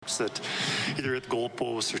that either hit the goal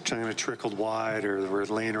post or trying to trickle wide or were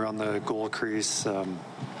laying around the goal crease.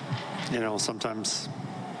 You know, sometimes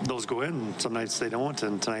those go in, some nights they don't,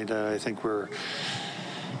 and tonight I think we're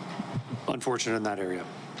unfortunate in that area.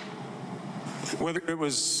 Whether it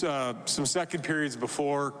was some second periods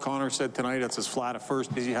before, Connor said tonight that's as flat at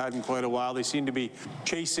first as he had in quite a while. They seem to be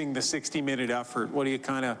chasing the 60-minute effort. What are you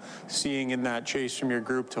kind of seeing in that chase from your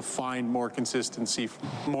group to find more consistency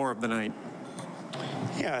more of the night?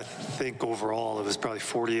 Yeah, I think overall it was probably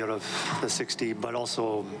 40 out of the 60, but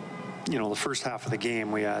also, you know, the first half of the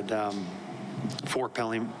game we had 4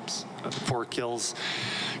 penalties, 4 kills.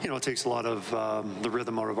 You know, it takes a lot of the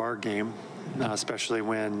rhythm out of our game. Especially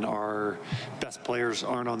when our best players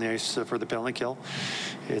aren't on the ice for the penalty kill.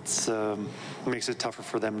 It makes it tougher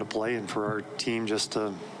for them to play and for our team just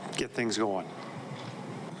to get things going.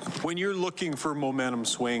 When you're looking for momentum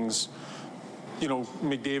swings, you know,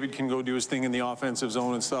 McDavid can go do his thing in the offensive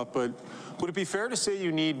zone and stuff, but would it be fair to say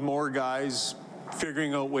you need more guys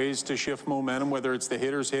figuring out ways to shift momentum, whether it's the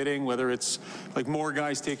hitters hitting, whether it's like more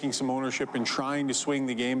guys taking some ownership and trying to swing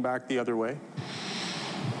the game back the other way?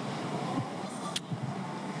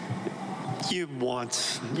 You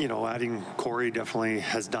want, you know, adding Corey definitely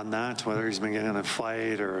has done that, whether he's been getting in a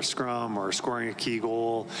fight or a scrum or scoring a key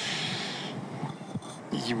goal.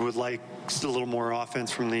 You would like a little more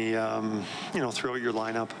offense from the, you know, throughout your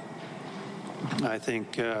lineup. I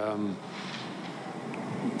think, you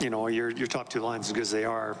know, your top 2 lines, as good as they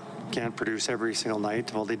are, can't produce every single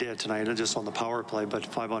night. Well, they did tonight, just on the power play, but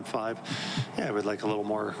 5-on-5, yeah, I would like a little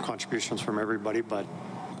more contributions from everybody, but,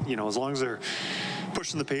 you know, as long as they're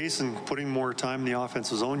pushing the pace and putting more time in the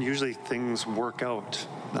offensive zone, usually things work out.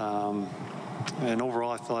 And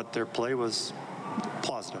overall, I thought their play was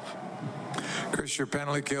positive. Kris, your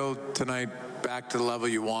penalty kill tonight back to the level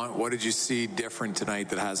you want. What did you see different tonight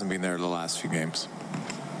that hasn't been there the last few games?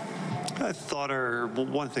 I thought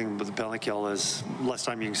one thing with the penalty kill is less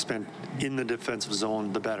time you can spend in the defensive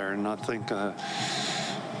zone, the better. And I think a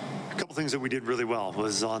couple things that we did really well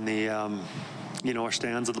was on the you know, our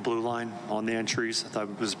stands at the blue line on the entries. I thought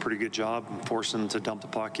it was a pretty good job forcing them to dump the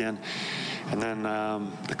puck in. And then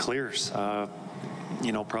the clears,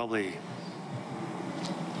 you know, probably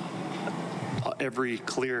every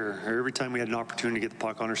clear, or every time we had an opportunity to get the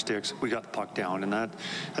puck on our sticks, we got the puck down, and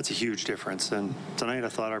that's a huge difference. And tonight I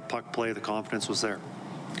thought our puck play, the confidence was there.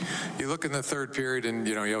 You look in the third period, and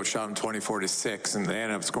you know you outshot them 24-6, and they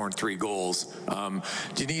ended up scoring 3 goals.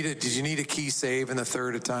 Did you need a key save in the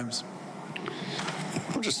third at times?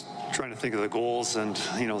 I'm just trying to think of the goals, and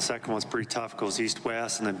you know the second one's pretty tough. Goes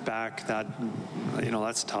east-west and then back. That, you know,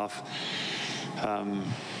 that's tough.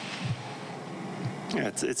 Yeah,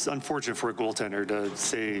 it's unfortunate for a goaltender to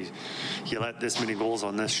say you let this many goals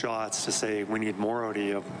on this shots to say we need more out of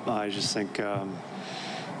you. I just think it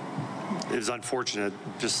was unfortunate.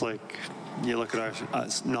 Just like you look at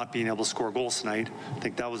us not being able to score goals tonight, I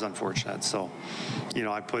think that was unfortunate. So, you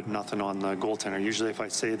know, I put nothing on the goaltender. Usually if I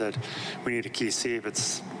say that we need a key save,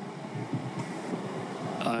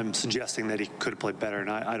 I'm suggesting that he could have played better, and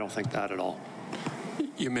I don't think that at all.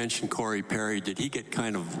 You mentioned Corey Perry. Did he get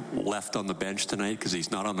kind of left on the bench tonight because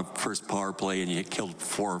he's not on the first power play and he killed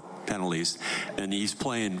 4 penalties, and he's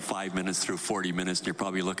playing 5 minutes through 40 minutes, and you're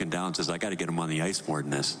probably looking down and says, I got to get him on the ice more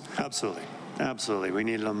than this? Absolutely. Absolutely. We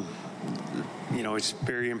needed him. You know, it's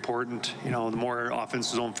very important. You know, the more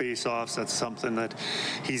offensive zone face-offs, that's something that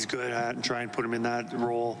he's good at, and try and put him in that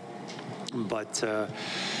role. But,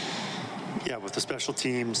 yeah, with the special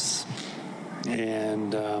teams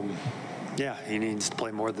and, yeah, he needs to play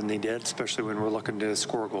more than he did, especially when we're looking to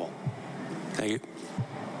score a goal. Thank you.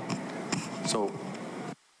 So,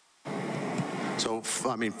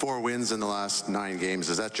 I mean, 4 wins in the last 9 games.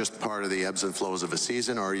 Is that just part of the ebbs and flows of a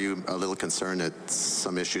season, or are you a little concerned that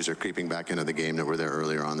some issues are creeping back into the game that were there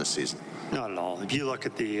earlier on this season? Not at all. If you look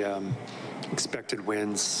at the expected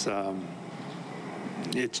wins,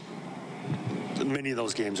 many of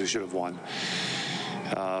those games we should have won.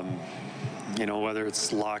 You know, whether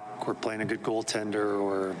it's luck or playing a good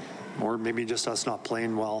goaltender or maybe just us not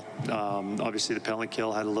playing well. Obviously, the penalty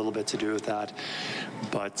kill had a little bit to do with that,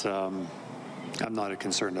 but I'm not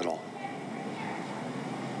concerned at all.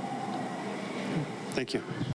 Thank you.